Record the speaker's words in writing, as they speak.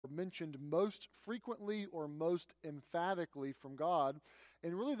mentioned most frequently or most emphatically from God.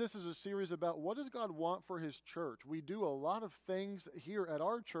 And really this is a series about what does God want for his church. We do a lot of things here at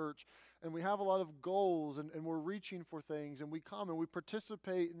our church, and we have a lot of goals, and we're reaching for things, and we come and we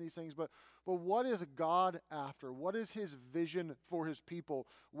participate in these things. But what is God after? What is his vision for his people?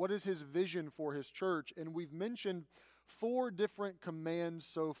 What is his vision for his church? And we've mentioned 4 different commands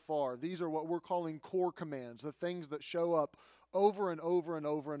so far. These are what we're calling core commands, the things that show up over and over and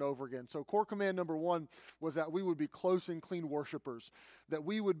over and over again. So core command number 1 was that we would be close and clean worshipers, that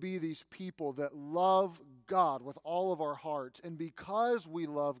we would be these people that love God with all of our hearts. And because we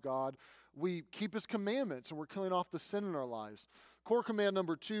love God, we keep his commandments and we're killing off the sin in our lives. Core command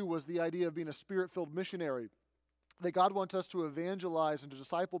number 2 was the idea of being a spirit-filled missionary, that God wants us to evangelize and to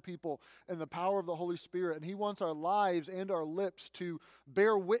disciple people in the power of the Holy Spirit. And he wants our lives and our lips to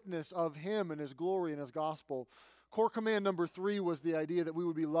bear witness of him and his glory and his gospel. Core command number 3 was the idea that we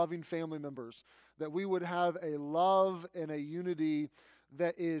would be loving family members, that we would have a love and a unity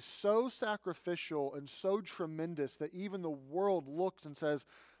that is so sacrificial and so tremendous that even the world looks and says,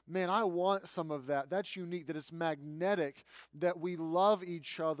 man, I want some of that. That's unique, that it's magnetic, that we love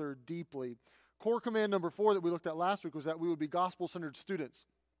each other deeply. Core command number 4 that we looked at last week was that we would be gospel-centered students,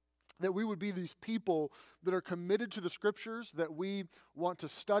 that we would be these people that are committed to the scriptures, that we want to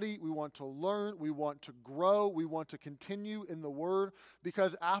study, we want to learn, we want to grow, we want to continue in the word,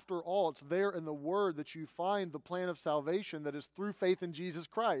 because after all, it's there in the word that you find the plan of salvation that is through faith in Jesus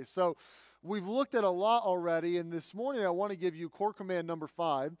Christ. So we've looked at a lot already, and this morning I want to give you core command number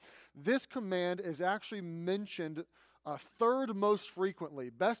 5. This command is actually mentioned third most frequently.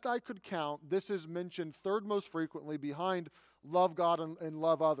 Best I could count, this is mentioned third most frequently behind love God and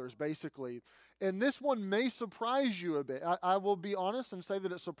love others, basically. And this one may surprise you a bit. I will be honest and say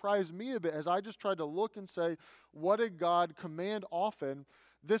that it surprised me a bit as I just tried to look and say, what did God command often?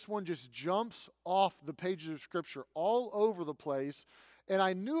 This one just jumps off the pages of Scripture all over the place. And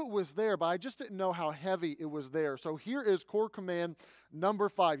I knew it was there, but I just didn't know how heavy it was there. So here is core command number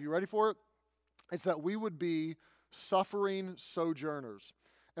 5. You ready for it? It's that we would be suffering sojourners.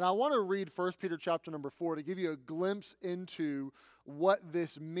 And I want to read 1 Peter chapter number 4 to give you a glimpse into what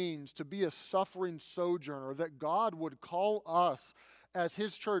this means to be a suffering sojourner, that God would call us as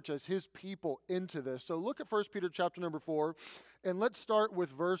his church, as his people into this. So look at 1 Peter chapter number 4, and let's start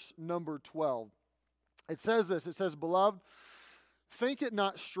with verse number 12. It says this, it says, "Beloved, think it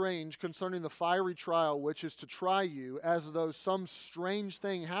not strange concerning the fiery trial which is to try you, as though some strange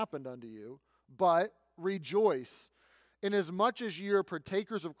thing happened unto you, but rejoice, inasmuch as ye are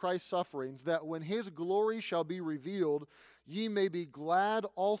partakers of Christ's sufferings, that when his glory shall be revealed, ye may be glad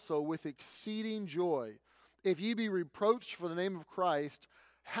also with exceeding joy. If ye be reproached for the name of Christ,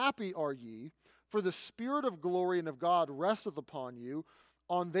 happy are ye, for the Spirit of glory and of God resteth upon you.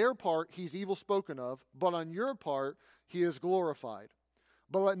 On their part he's evil spoken of, but on your part he is glorified.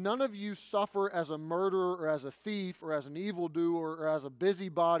 But let none of you suffer as a murderer, or as a thief, or as an evildoer, or as a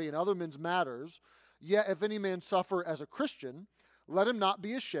busybody in other men's matters. Yet if any man suffer as a Christian, let him not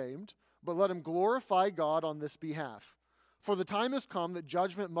be ashamed, but let him glorify God on this behalf. For the time has come that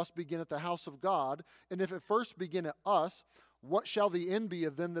judgment must begin at the house of God, and if it first begin at us, what shall the end be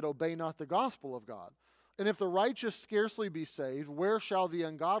of them that obey not the gospel of God? And if the righteous scarcely be saved, where shall the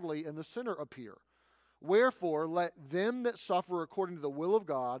ungodly and the sinner appear? Wherefore let them that suffer according to the will of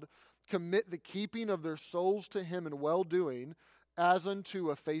God commit the keeping of their souls to him in well-doing, as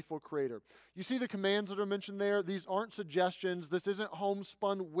unto a faithful Creator." You see the commands that are mentioned there? These aren't suggestions. This isn't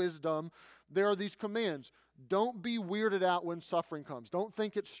homespun wisdom. There are these commands. Don't be weirded out when suffering comes. Don't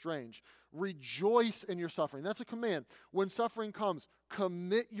think it's strange. Rejoice in your suffering. That's a command. When suffering comes,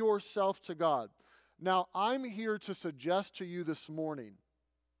 commit yourself to God. Now, I'm here to suggest to you this morning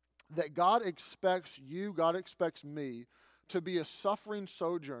that God expects you, God expects me, to be a suffering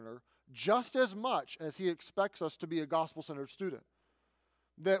sojourner just as much as he expects us to be a gospel-centered student.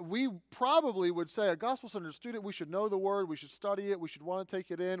 That we probably would say, a gospel-centered student, we should know the word, we should study it, we should want to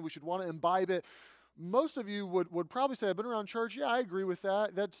take it in, we should want to imbibe it. Most of you would probably say, I've been around church, yeah, I agree with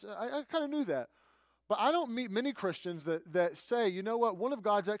that. I kind of knew that. But I don't meet many Christians that say, you know what, one of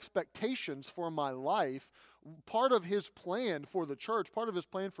God's expectations for my life, part of his plan for the church, part of his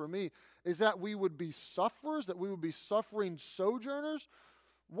plan for me, is that we would be sufferers, that we would be suffering sojourners.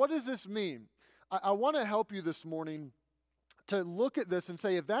 What does this mean? I want to help you this morning to look at this and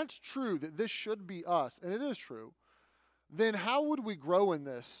say, if that's true, that this should be us, and it is true, then how would we grow in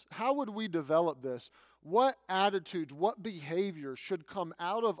this? How would we develop this? What attitudes, what behaviors should come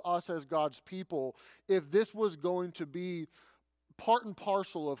out of us as God's people if this was going to be part and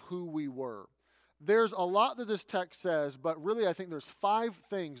parcel of who we were? There's a lot that this text says, but really I think there's 5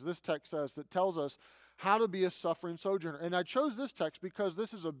 things this text says that tells us how to be a suffering sojourner. And I chose this text because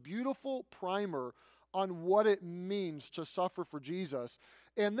this is a beautiful primer on what it means to suffer for Jesus.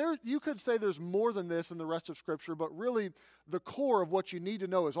 And there, you could say there's more than this in the rest of Scripture, but really the core of what you need to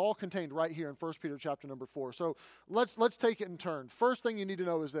know is all contained right here in 1 Peter chapter number 4. So let's take it in turn. First thing you need to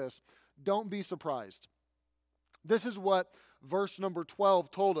know is this: don't be surprised. This is what verse number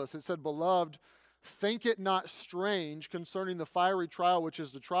 12 told us. It said, "Beloved, think it not strange concerning the fiery trial which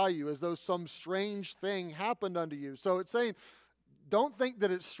is to try you, as though some strange thing happened unto you." So it's saying, don't think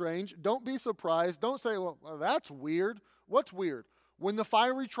that it's strange. Don't be surprised. Don't say, well, that's weird. What's weird? When the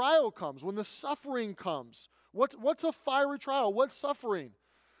fiery trial comes, when the suffering comes. What's a fiery trial? What's suffering?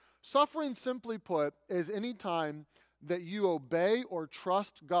 Suffering, simply put, is any time that you obey or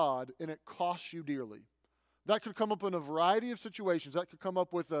trust God and it costs you dearly. That could come up in a variety of situations. That could come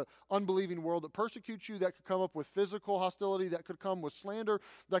up with an unbelieving world that persecutes you. That could come up with physical hostility. That could come with slander.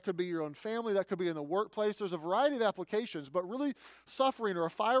 That could be your own family. That could be in the workplace. There's a variety of applications. But really, suffering or a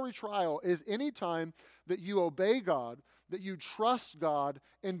fiery trial is any time that you obey God, that you trust God,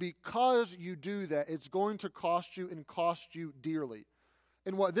 and because you do that, it's going to cost you and cost you dearly.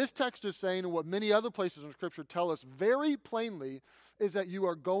 And what this text is saying, and what many other places in Scripture tell us very plainly, is that you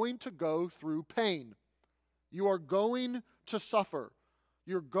are going to go through pain. You are going to suffer.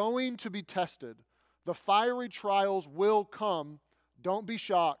 You're going to be tested. The fiery trials will come. Don't be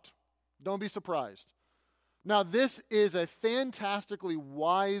shocked. Don't be surprised. Now, this is a fantastically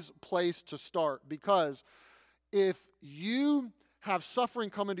wise place to start, because if you have suffering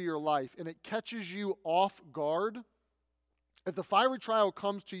come into your life and it catches you off guard, if the fiery trial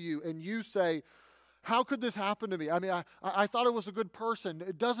comes to you and you say, how could this happen to me? I mean, I thought I was a good person.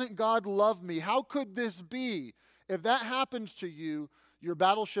 Doesn't God love me? How could this be? If that happens to you, your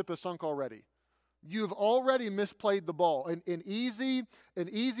battleship is sunk already. You've already misplayed the ball. An easy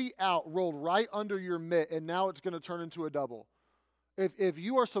out rolled right under your mitt, and now it's going to turn into a double. If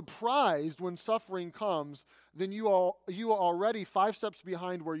you are surprised when suffering comes, then you are already 5 steps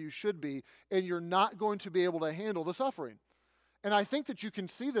behind where you should be, and you're not going to be able to handle the suffering. And I think that you can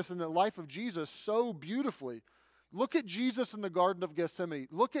see this in the life of Jesus so beautifully. Look at Jesus in the Garden of Gethsemane.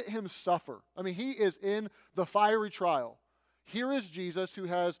 Look at him suffer. I mean, he is in the fiery trial. Here is Jesus, who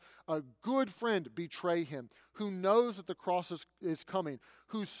has a good friend betray him, who knows that the cross is coming,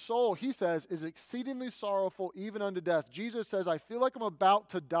 whose soul, he says, is exceedingly sorrowful even unto death. Jesus says, I feel like I'm about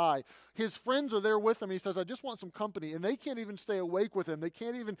to die. His friends are there with him. He says, I just want some company. And they can't even stay awake with him. They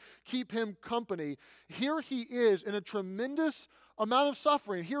can't even keep him company. Here he is in a tremendous amount of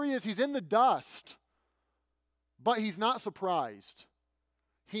suffering. Here he is. He's in the dust. But he's not surprised.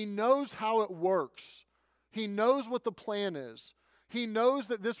 He knows how it works. He knows what the plan is. He knows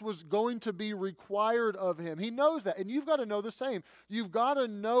that this was going to be required of him. He knows that. And you've got to know the same. You've got to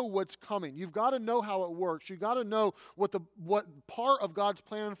know what's coming. You've got to know how it works. You've got to know what part of God's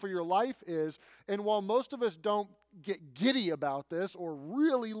plan for your life is. And while most of us don't get giddy about this or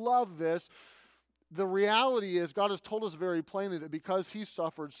really love this, the reality is God has told us very plainly that because he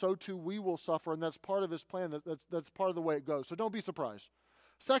suffered, so too we will suffer. And that's part of his plan. That's part of the way it goes. So don't be surprised.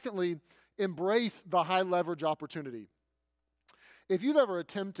 Secondly, embrace the high leverage opportunity. If you've ever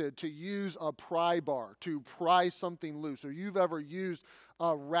attempted to use a pry bar to pry something loose, or you've ever used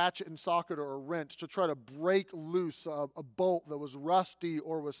a ratchet and socket or a wrench to try to break loose a bolt that was rusty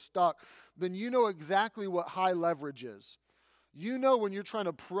or was stuck, then you know exactly what high leverage is. You know when you're trying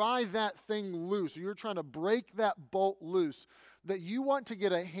to pry that thing loose, or you're trying to break that bolt loose, that you want to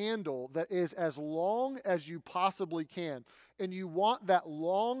get a handle that is as long as you possibly can. And you want that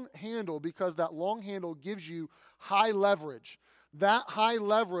long handle because that long handle gives you high leverage. That high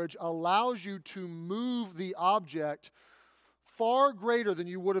leverage allows you to move the object far greater than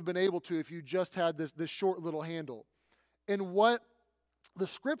you would have been able to if you just had this short little handle. And what the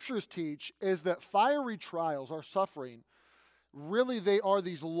Scriptures teach is that fiery trials, our suffering, really they are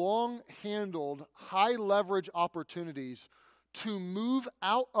these long-handled, high-leverage opportunities to move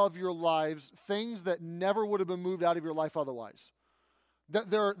out of your lives things that never would have been moved out of your life otherwise. That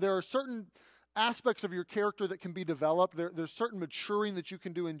there are certain aspects of your character that can be developed. There's certain maturing that you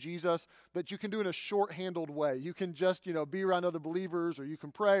can do in Jesus that you can do in a short-handled way. You can just, be around other believers, or you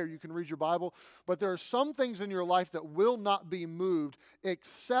can pray, or you can read your Bible. But there are some things in your life that will not be moved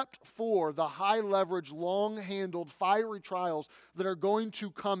except for the high-leverage, long-handled, fiery trials that are going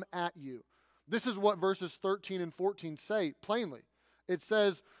to come at you. This is what verses 13 and 14 say plainly. It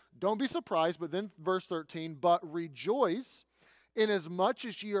says, don't be surprised, but then verse 13, but rejoice inasmuch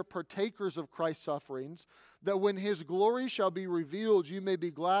as ye are partakers of Christ's sufferings, that when his glory shall be revealed, you may be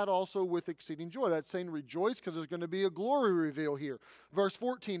glad also with exceeding joy. That's saying rejoice because there's going to be a glory reveal here. Verse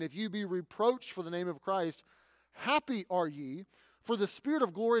 14, if you be reproached for the name of Christ, happy are ye, for the Spirit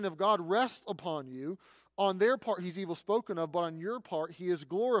of glory and of God rests upon you. On their part he's evil spoken of, but on your part he is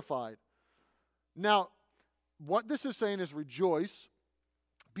glorified. Now, what this is saying is rejoice,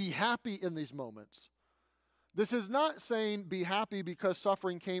 be happy in these moments. This is not saying be happy because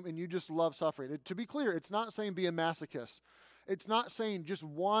suffering came and you just love suffering. To be clear, it's not saying be a masochist. It's not saying just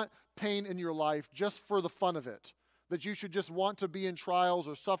want pain in your life just for the fun of it. That you should just want to be in trials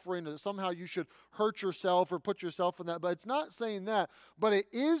or suffering, that somehow you should hurt yourself or put yourself in that. But it's not saying that. But it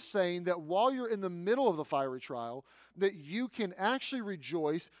is saying that while you're in the middle of the fiery trial, that you can actually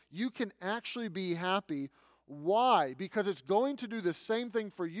rejoice, you can actually be happy. Why? Because it's going to do the same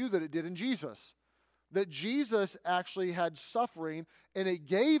thing for you that it did in Jesus. That Jesus actually had suffering, and it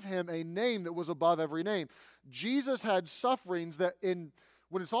gave him a name that was above every name. Jesus had sufferings that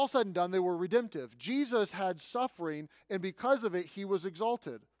when it's all said and done, they were redemptive. Jesus had suffering, and because of it, he was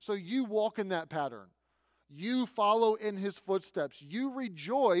exalted. So you walk in that pattern. You follow in his footsteps. You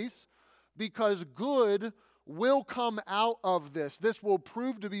rejoice because good will come out of this. This will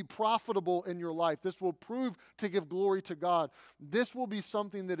prove to be profitable in your life. This will prove to give glory to God. This will be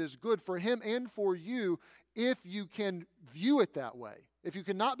something that is good for him and for you if you can view it that way. If you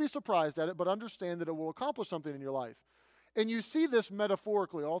cannot be surprised at it, but understand that it will accomplish something in your life. And you see this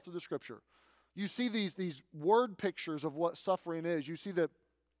metaphorically all through the Scripture. You see these word pictures of what suffering is. You see that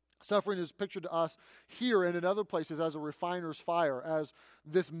suffering is pictured to us here and in other places as a refiner's fire, as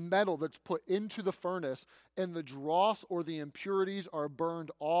this metal that's put into the furnace, and the dross or the impurities are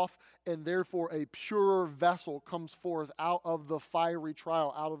burned off, and therefore a purer vessel comes forth out of the fiery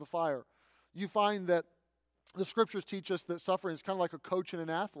trial, out of the fire. You find that the Scriptures teach us that suffering is kind of like a coach and an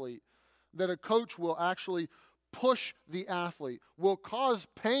athlete, that a coach will actually push the athlete, will cause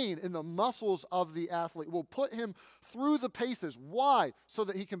pain in the muscles of the athlete, will put him through the paces. Why? So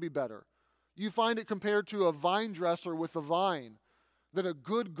that he can be better. You find it compared to a vine dresser with a vine, that a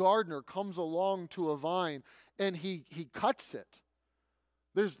good gardener comes along to a vine and he cuts it.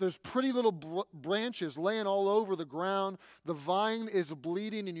 There's pretty little branches laying all over the ground. The vine is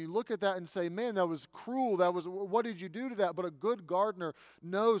bleeding, and you look at that and say, man, that was cruel. What did you do to that? But a good gardener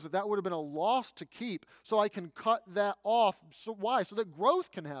knows that would have been a loss to keep, so I can cut that off. So why? So that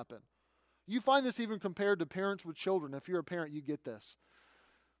growth can happen. You find this even compared to parents with children. If you're a parent, you get this.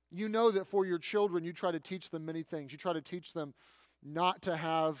 You know that for your children, you try to teach them many things. You try to teach them not to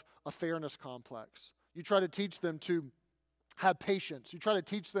have a fairness complex. You try to teach them to have patience. You try to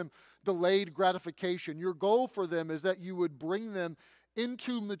teach them delayed gratification. Your goal for them is that you would bring them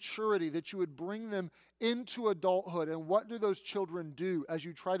into maturity, that you would bring them into adulthood. And what do those children do as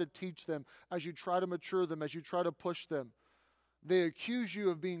you try to teach them, as you try to mature them, as you try to push them? They accuse you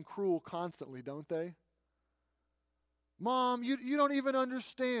of being cruel constantly, don't they? Mom, you don't even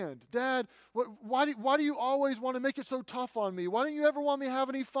understand. Dad, why do you always want to make it so tough on me? Why don't you ever want me to have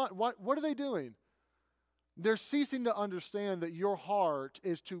any fun? What are they doing? They're ceasing to understand that your heart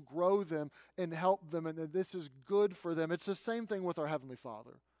is to grow them and help them, and that this is good for them. It's the same thing with our Heavenly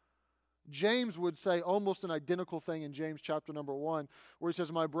Father. James would say almost an identical thing in James chapter number 1, where he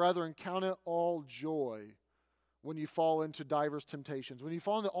says, my brethren, count it all joy when you fall into diverse temptations. When you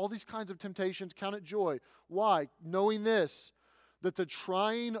fall into all these kinds of temptations, count it joy. Why? Knowing this, that the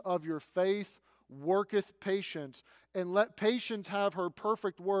trying of your faith worketh patience, and let patience have her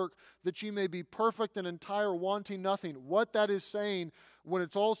perfect work, that ye may be perfect and entire, wanting nothing. What that is saying, when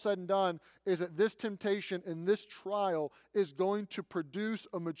it's all said and done, is that this temptation and this trial is going to produce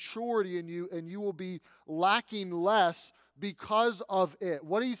a maturity in you, and you will be lacking less because of it.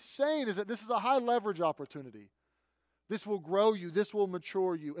 What he's saying is that this is a high leverage opportunity. This will grow you. This will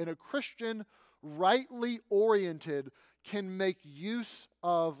mature you. And a Christian, rightly oriented, can make use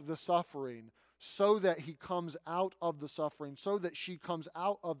of the suffering, so that he comes out of the suffering, so that she comes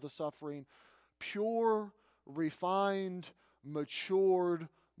out of the suffering pure, refined, matured,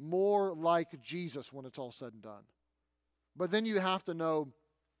 more like Jesus when it's all said and done. But then you have to know,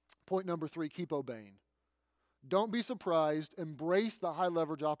 point number 3, keep obeying. Don't be surprised. Embrace the high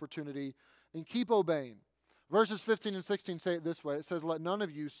leverage opportunity and keep obeying. Verses 15 and 16 say it this way. It says, let none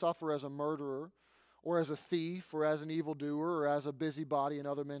of you suffer as a murderer, or as a thief, or as an evildoer, or as a busybody in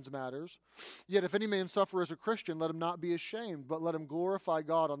other men's matters. Yet if any man suffer as a Christian, let him not be ashamed, but let him glorify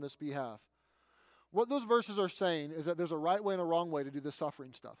God on this behalf. What those verses are saying is that there's a right way and a wrong way to do this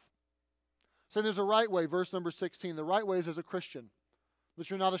suffering stuff. Saying there's a right way, verse number 16, the right way is as a Christian, that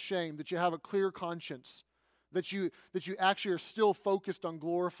you're not ashamed, that you have a clear conscience, that you actually are still focused on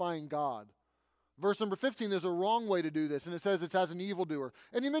glorifying God. Verse number 15, there's a wrong way to do this, and it says it's as an evildoer.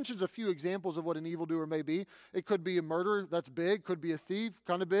 And he mentions a few examples of what an evildoer may be. It could be a murderer, that's big. Could be a thief,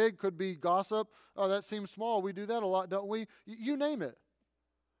 kind of big. Could be gossip. Oh, that seems small. We do that a lot, don't we? You name it.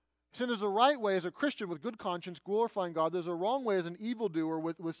 So there's a right way as a Christian with good conscience, glorifying God. There's a wrong way as an evildoer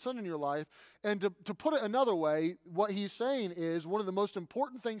with sin in your life. And to put it another way, what he's saying is one of the most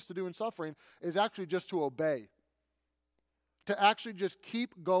important things to do in suffering is actually just to obey. To actually just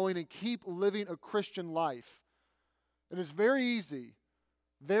keep going and keep living a Christian life. And it's very easy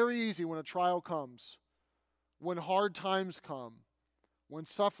when a trial comes, when hard times come, when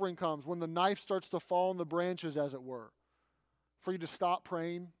suffering comes, when the knife starts to fall in the branches, as it were, for you to stop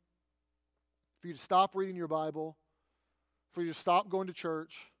praying, for you to stop reading your Bible, for you to stop going to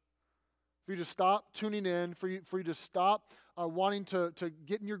church, for you to stop tuning in, for you to stop wanting to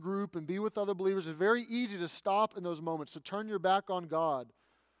get in your group and be with other believers. It's very easy to stop in those moments, to turn your back on God.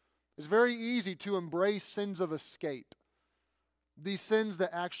 It's very easy to embrace sins of escape. These sins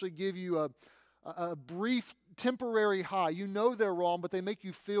that actually give you a brief, temporary high. You know they're wrong, but they make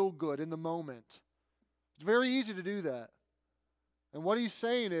you feel good in the moment. It's very easy to do that. And what he's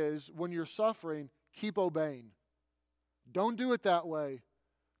saying is, when you're suffering, keep obeying. Don't do it that way.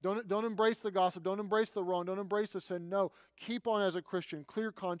 Don't embrace the gossip. Don't embrace the wrong. Don't embrace the sin. No, keep on as a Christian,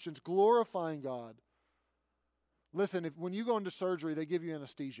 clear conscience, glorifying God. Listen, when you go into surgery, they give you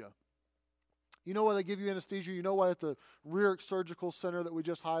anesthesia. You know why they give you anesthesia? You know why at the Rear Surgical Center that we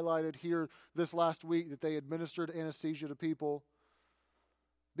just highlighted here this last week that they administered anesthesia to people?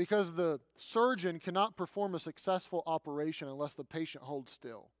 Because the surgeon cannot perform a successful operation unless the patient holds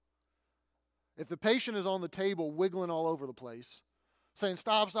still. If the patient is on the table wiggling all over the place, saying,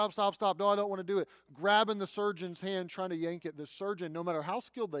 stop, stop, stop, stop, no, I don't want to do it, grabbing the surgeon's hand, trying to yank it, the surgeon, no matter how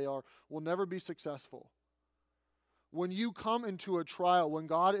skilled they are, will never be successful. When you come into a trial, when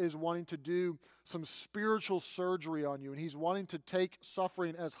God is wanting to do some spiritual surgery on you, and he's wanting to take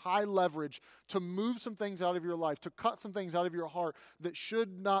suffering as high leverage to move some things out of your life, to cut some things out of your heart that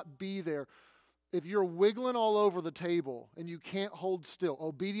should not be there, if you're wiggling all over the table and you can't hold still,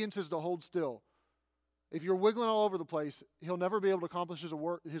 obedience is to hold still. If you're wiggling all over the place, he'll never be able to accomplish his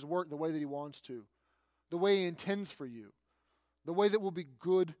work the way that he wants to, the way he intends for you, the way that will be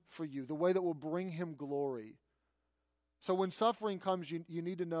good for you, the way that will bring him glory. So when suffering comes, you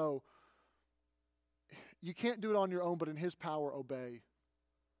need to know you can't do it on your own, but in his power, obey.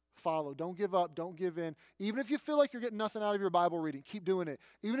 Follow. Don't give up. Don't give in. Even if you feel like you're getting nothing out of your Bible reading, keep doing it.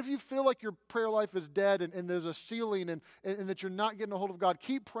 Even if you feel like your prayer life is dead and there's a ceiling and that you're not getting a hold of God,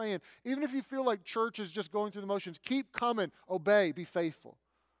 keep praying. Even if you feel like church is just going through the motions, keep coming. Obey. Be faithful.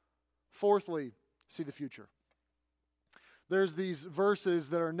 Fourthly, see the future. There's these verses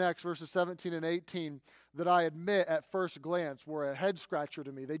that are next, verses 17 and 18, that I admit at first glance were a head scratcher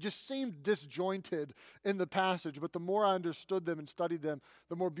to me. They just seemed disjointed in the passage, but the more I understood them and studied them,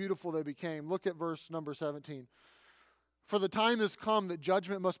 the more beautiful they became. Look at verse number 17. For the time has come that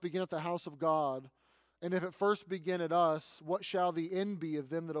judgment must begin at the house of God, and if it first begin at us, what shall the end be of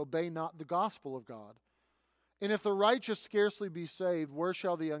them that obey not the gospel of God? And if the righteous scarcely be saved, where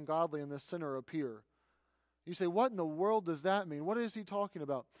shall the ungodly and the sinner appear? You say, what in the world does that mean? What is he talking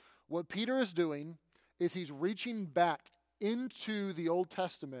about? What Peter is doing is he's reaching back into the Old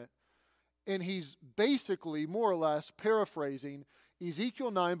Testament, and he's basically, more or less, paraphrasing Ezekiel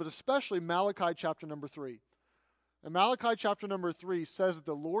 9, but especially Malachi chapter number 3. And Malachi chapter number 3 says that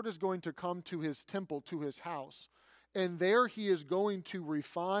the Lord is going to come to his temple, to his house, and there he is going to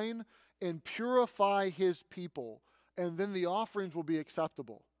refine and purify his people, and then the offerings will be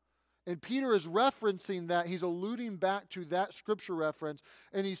acceptable. And Peter is referencing that. He's alluding back to that scripture reference.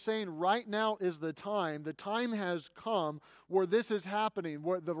 And he's saying right now is the time. The time has come where this is happening.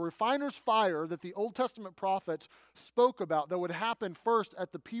 Where the refiner's fire that the Old Testament prophets spoke about that would happen first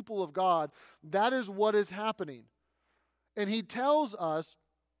at the people of God. That is what is happening. And he tells us,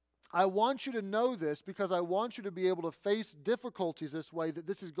 I want you to know this because I want you to be able to face difficulties this way. That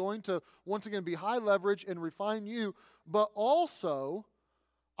this is going to, once again, be high leverage and refine you. But also,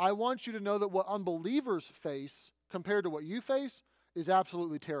 I want you to know that what unbelievers face compared to what you face is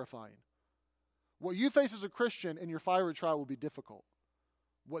absolutely terrifying. What you face as a Christian in your fiery trial will be difficult.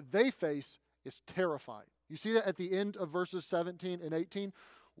 What they face is terrifying. You see that at the end of verses 17 and 18?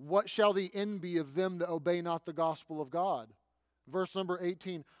 What shall the end be of them that obey not the gospel of God? Verse number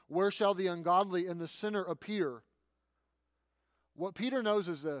 18, where shall the ungodly and the sinner appear? What Peter knows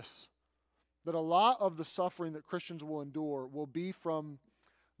is this, that a lot of the suffering that Christians will endure will be from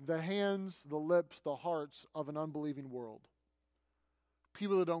the hands, the lips, the hearts of an unbelieving world.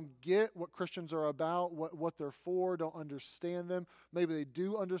 People that don't get what Christians are about, what they're for, don't understand them. Maybe they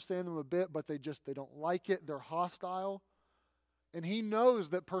do understand them a bit, but they don't like it. They're hostile. And he knows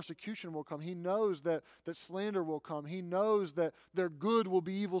that persecution will come. He knows that slander will come. He knows that their good will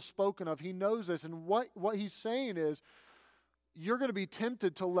be evil spoken of. He knows this. And what he's saying is, you're going to be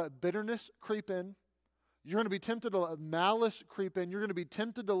tempted to let bitterness creep in. You're going to be tempted to let malice creep in. You're going to be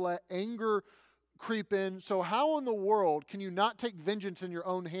tempted to let anger creep in. So how in the world can you not take vengeance in your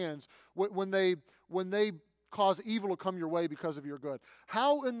own hands when they cause evil to come your way because of your good?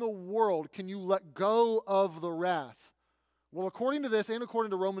 How in the world can you let go of the wrath? Well, according to this and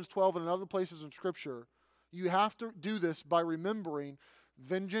according to Romans 12 and other places in Scripture, you have to do this by remembering,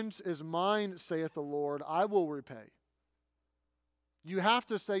 vengeance is mine, saith the Lord, I will repay. You have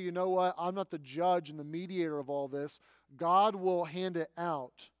to say, you know what, I'm not the judge and the mediator of all this. God will hand it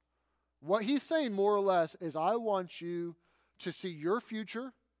out. What he's saying more or less is, I want you to see your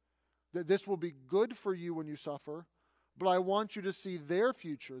future, that this will be good for you when you suffer, but I want you to see their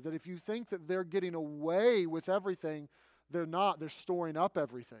future, that if you think that they're getting away with everything, they're not. They're storing up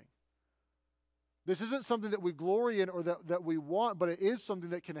everything. This isn't something that we glory in or that we want, but it is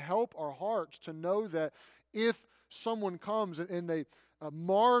something that can help our hearts to know that if someone comes and they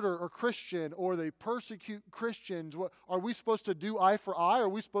martyr a Christian or they persecute Christians, what are we supposed to do? Eye for eye? Are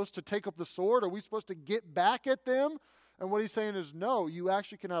we supposed to take up the sword? Are we supposed to get back at them? And what he's saying is, no, you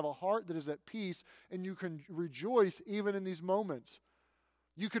actually can have a heart that is at peace and you can rejoice even in these moments.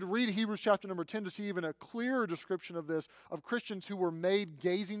 You could read Hebrews chapter number 10 to see even a clearer description of this, of Christians who were made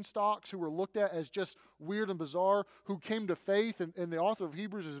gazing stocks, who were looked at as just weird and bizarre, who came to faith. And the author of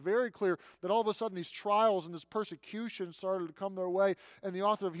Hebrews is very clear that all of a sudden these trials and this persecution started to come their way. And the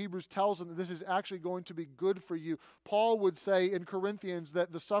author of Hebrews tells them that this is actually going to be good for you. Paul would say in Corinthians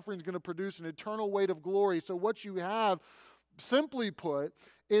that the suffering is going to produce an eternal weight of glory. So what you have, simply put,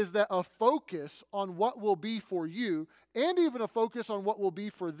 is that a focus on what will be for you and even a focus on what will be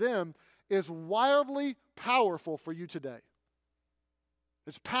for them is wildly powerful for you today.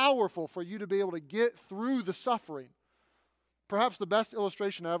 It's powerful for you to be able to get through the suffering. Perhaps the best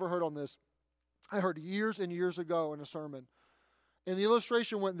illustration I ever heard on this, I heard years and years ago in a sermon. And the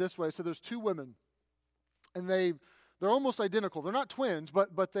illustration went this way. So there's two women, and they're almost identical. They're not twins,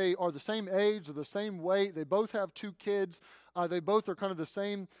 but they are the same age, they're the same weight. They both have two kids. They both are kind of the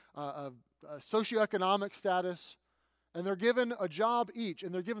same socioeconomic status. And they're given a job each,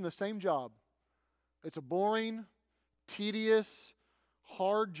 and they're given the same job. It's a boring, tedious,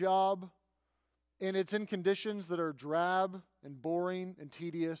 hard job, and it's in conditions that are drab and boring and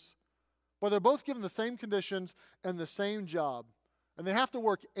tedious. But they're both given the same conditions and the same job. And they have to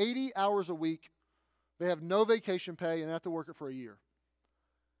work 80 hours a week. They have no vacation pay, and they have to work it for a year.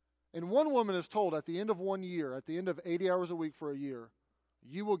 And one woman is told at the end of 1 year, at the end of 80 hours a week for a year,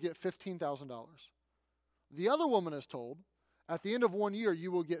 you will get $15,000. The other woman is told, at the end of 1 year, you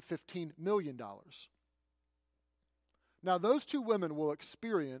will get $15 million. Now, those two women will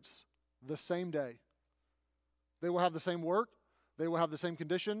experience the same day. They will have the same work. They will have the same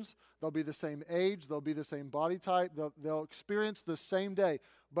conditions. They'll be the same age. They'll be the same body type. They'll experience the same day,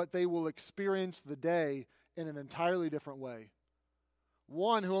 but they will experience the day in an entirely different way.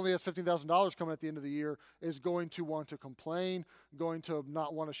 One who only has $15,000 coming at the end of the year is going to want to complain, going to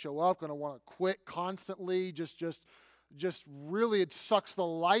not want to show up, going to want to quit constantly, just really it sucks the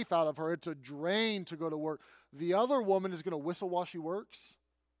life out of her. It's a drain to go to work. The other woman is going to whistle while she works.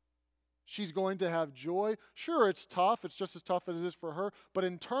 She's going to have joy. Sure, it's tough. It's just as tough as it is for her. But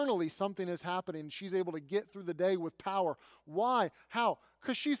internally, something is happening. She's able to get through the day with power. Why? How?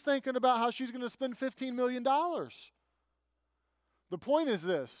 Because she's thinking about how she's going to spend $15 million. The point is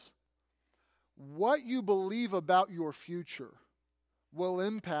this. What you believe about your future will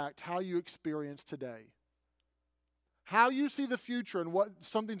impact how you experience today. How you see the future and what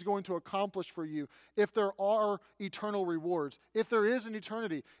something's going to accomplish for you, if there are eternal rewards, if there is an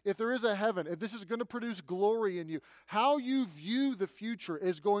eternity, if there is a heaven, if this is going to produce glory in you, how you view the future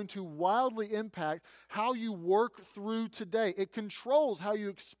is going to wildly impact how you work through today. It controls how you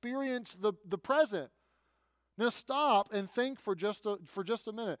experience the present. Now stop and think for just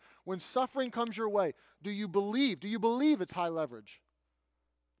a minute. When suffering comes your way, do you believe? Do you believe it's high leverage?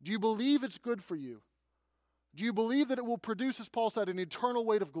 Do you believe it's good for you? Do you believe that it will produce, as Paul said, an eternal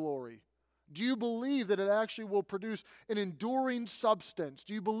weight of glory? Do you believe that it actually will produce an enduring substance?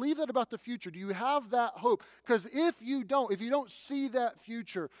 Do you believe that about the future? Do you have that hope? Because if you don't see that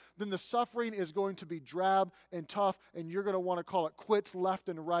future, then the suffering is going to be drab and tough, and you're going to want to call it quits left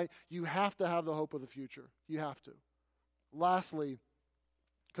and right. You have to have the hope of the future. You have to. Lastly,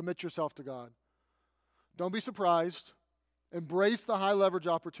 commit yourself to God. Don't be surprised Embrace the high leverage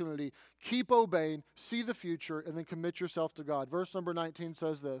opportunity. Keep obeying. See the future. And then commit yourself to God. Verse number 19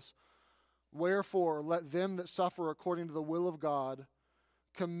 says this. Wherefore, let them that suffer according to the will of God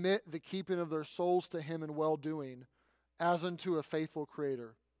commit the keeping of their souls to Him in well-doing, as unto a faithful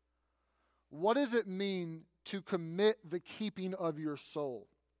Creator. What does it mean to commit the keeping of your soul?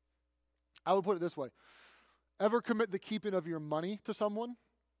 I would put it this way. Ever commit the keeping of your money to someone?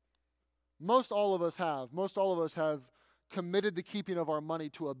 Most all of us have. Most all of us have committed the keeping of our money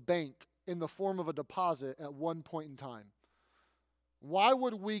to a bank in the form of a deposit at one point in time. Why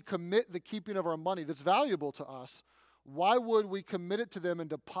would we commit the keeping of our money that's valuable to us? Why would we commit it to them and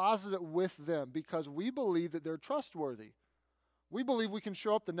deposit it with them? Because we believe that they're trustworthy. We believe we can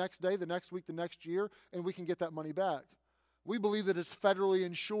show up the next day, the next week, the next year, and we can get that money back. We believe that it's federally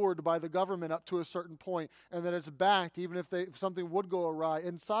insured by the government up to a certain point, and that it's backed even if something would go awry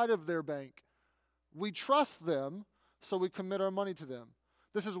inside of their bank. We trust them, so we commit our money to them.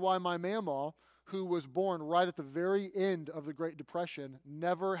 This is why my mamaw, who was born right at the very end of the Great Depression,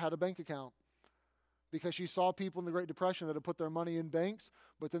 never had a bank account. Because she saw people in the Great Depression that had put their money in banks,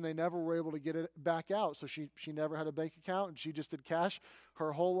 but then they never were able to get it back out. So she never had a bank account, and she just did cash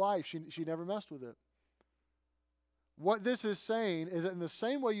her whole life. She never messed with it. What this is saying is that in the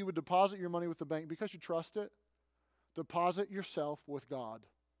same way you would deposit your money with the bank because you trust it, deposit yourself with God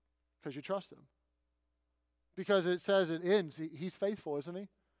because you trust Him. Because it says it ends. He's faithful, isn't He?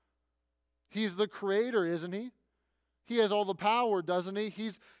 He's the Creator, isn't He? He has all the power, doesn't He?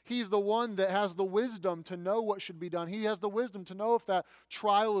 He's the one that has the wisdom to know what should be done. He has the wisdom to know if that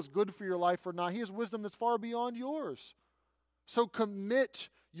trial is good for your life or not. He has wisdom that's far beyond yours. So commit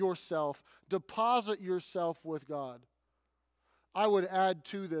yourself. Deposit yourself with God. I would add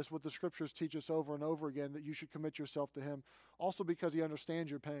to this what the Scriptures teach us over and over again, that you should commit yourself to Him, also because He understands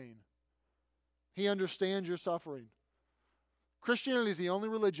your pain. He understands your suffering. Christianity is the only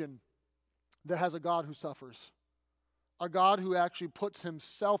religion that has a God who suffers. A God who actually puts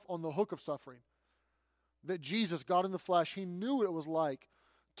Himself on the hook of suffering. That Jesus, God in the flesh, He knew what it was like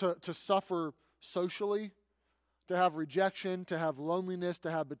to suffer socially, to have rejection, to have loneliness,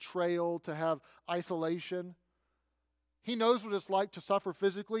 to have betrayal, to have isolation. He knows what it's like to suffer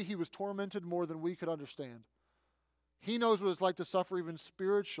physically. He was tormented more than we could understand. He knows what it's like to suffer even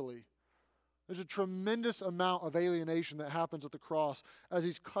spiritually. There's a tremendous amount of alienation that happens at the cross as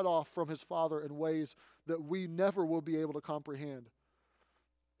He's cut off from His Father in ways that we never will be able to comprehend.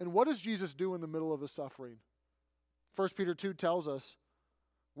 And what does Jesus do in the middle of His suffering? 1 Peter 2 tells us,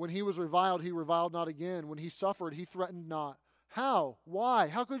 when He was reviled, He reviled not again. When He suffered, He threatened not. How? Why?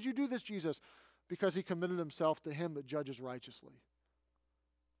 How could you do this, Jesus? Because He committed Himself to Him that judges righteously.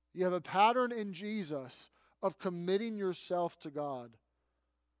 You have a pattern in Jesus of committing yourself to God.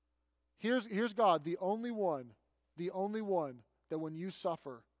 Here's God, the only one that when you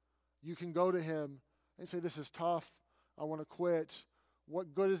suffer, you can go to Him and say, this is tough. I want to quit.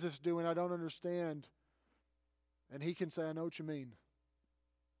 What good is this doing? I don't understand. And He can say, I know what you mean.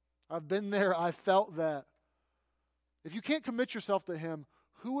 I've been there. I felt that. If you can't commit yourself to Him,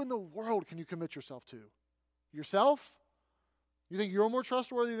 who in the world can you commit yourself to? Yourself? You think you're more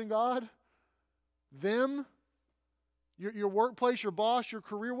trustworthy than God? Them? Your workplace, your boss, your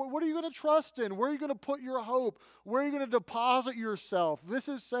career, what are you going to trust in? Where are you going to put your hope? Where are you going to deposit yourself? This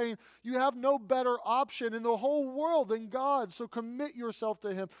is saying you have no better option in the whole world than God. So commit yourself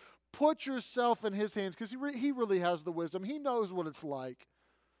to Him. Put yourself in His hands because He really has the wisdom. He knows what it's like.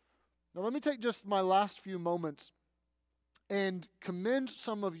 Now let me take just my last few moments and commend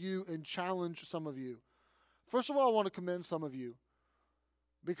some of you and challenge some of you. First of all, I want to commend some of you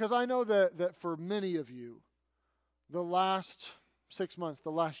because I know that for many of you, the last 6 months, the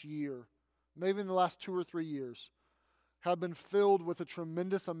last year, maybe in the last 2 or 3 years, have been filled with a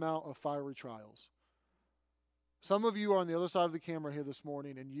tremendous amount of fiery trials. Some of you are on the other side of the camera here this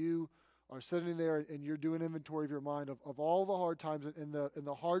morning, and you are sitting there and you're doing inventory of your mind of all the hard times and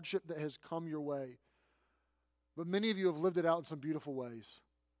the hardship that has come your way. But many of you have lived it out in some beautiful ways.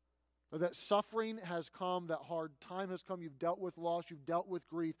 That suffering has come, that hard time has come. You've dealt with loss, you've dealt with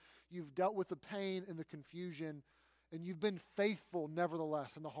grief, you've dealt with the pain and the confusion, and you've been faithful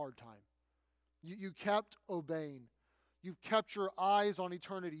nevertheless in the hard time. You kept obeying. You've kept your eyes on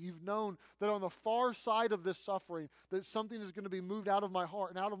eternity. You've known that on the far side of this suffering, that something is going to be moved out of my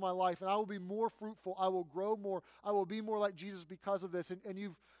heart and out of my life, and I will be more fruitful. I will grow more. I will be more like Jesus because of this. And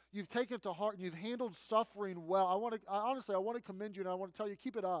you've taken it to heart, and you've handled suffering well. Honestly, I want to commend you, and I want to tell you,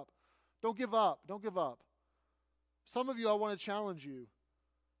 keep it up. Don't give up. Don't give up. Some of you, I want to challenge you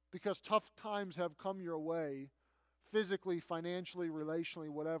because tough times have come your way, physically, financially, relationally,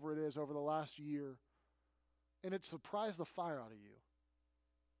 whatever it is, over the last year. and it surprised the fire out of you.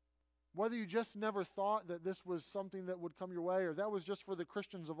 Whether you just never thought that this was something that would come your way, or that was just for the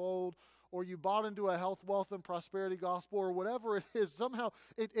Christians of old, or you bought into a health, wealth, and prosperity gospel, or whatever it is, somehow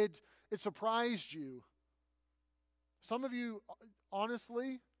it surprised you. Some of you,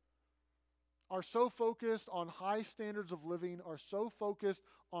 honestly, are so focused on high standards of living, are so focused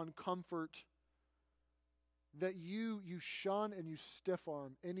on comfort, that you shun and you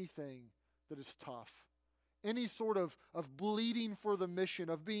stiff-arm anything that is tough. Any sort of bleeding for the mission,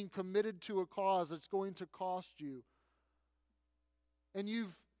 of being committed to a cause that's going to cost you. And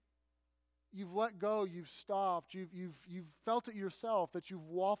you've let go, you've stopped, you've felt it yourself, that you've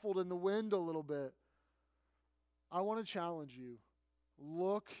waffled in the wind a little bit. I want to challenge you.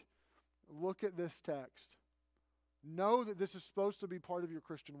 Look at this text. Know that this is supposed to be part of your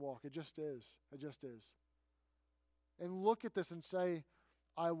Christian walk. It just is. It just is. And look at this and say,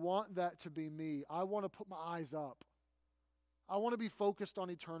 I want that to be me. I want to put my eyes up. I want to be focused on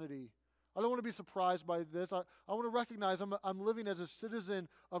eternity. I don't want to be surprised by this. I want to recognize I'm living as a citizen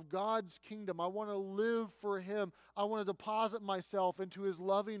of God's kingdom. I want to live for Him. I want to deposit myself into His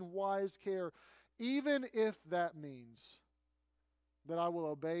loving, wise care, even if that means that I will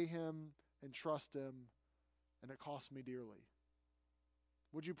obey Him and trust Him, and it costs me dearly.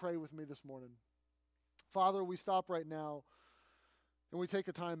 Would you pray with me this morning? Father, we stop right now, and we take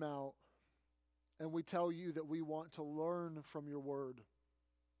a time out, and we tell you that we want to learn from your word.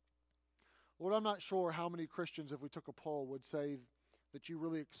 Lord, I'm not sure how many Christians, if we took a poll, would say that you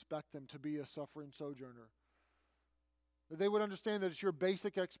really expect them to be a suffering sojourner. That they would understand that it's your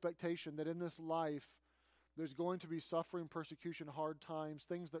basic expectation that in this life there's going to be suffering, persecution, hard times,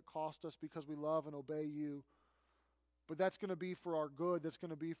 things that cost us because we love and obey you. But that's going to be for our good. That's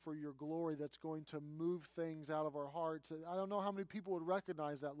going to be for your glory. That's going to move things out of our hearts. I don't know how many people would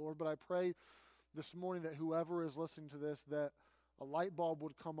recognize that, Lord, but I pray this morning that whoever is listening to this, that a light bulb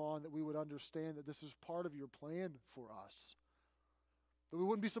would come on, that we would understand that this is part of your plan for us. That we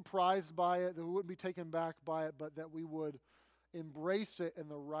wouldn't be surprised by it, that we wouldn't be taken back by it, but that we would embrace it in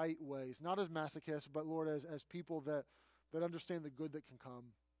the right ways. Not as masochists, but Lord, as people that understand the good that can come.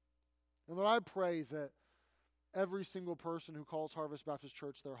 And Lord, I pray that every single person who calls Harvest Baptist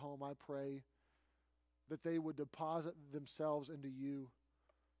Church their home, I pray that they would deposit themselves into you.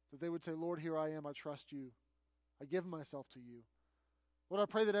 That they would say, Lord, here I am, I trust you. I give myself to you. Lord, I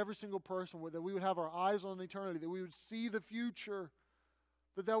pray that every single person, that we would have our eyes on eternity, that we would see the future,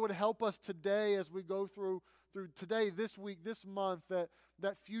 that would help us today as we go through today, this week, this month,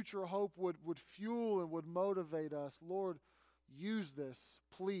 that future hope would fuel and would motivate us. Lord, use this,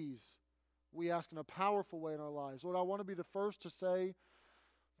 please. We ask in a powerful way in our lives. Lord, I want to be the first to say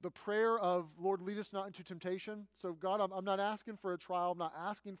the prayer of, Lord, lead us not into temptation. So God, I'm not asking for a trial. I'm not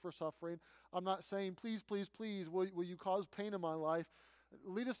asking for suffering. I'm not saying, please, please, please, will you cause pain in my life?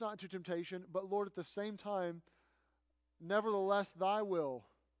 Lead us not into temptation. But Lord, at the same time, nevertheless, thy will.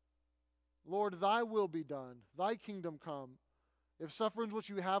 Lord, thy will be done. Thy kingdom come. If suffering's what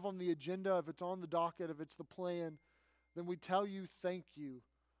you have on the agenda, if it's on the docket, if it's the plan, then we tell you thank you.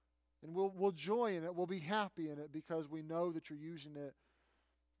 And we'll joy in it. We'll be happy in it because we know that you're using it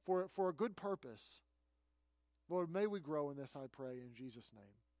for a good purpose. Lord, may we grow in this, I pray, in Jesus' name.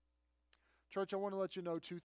 Church, I want to let you know two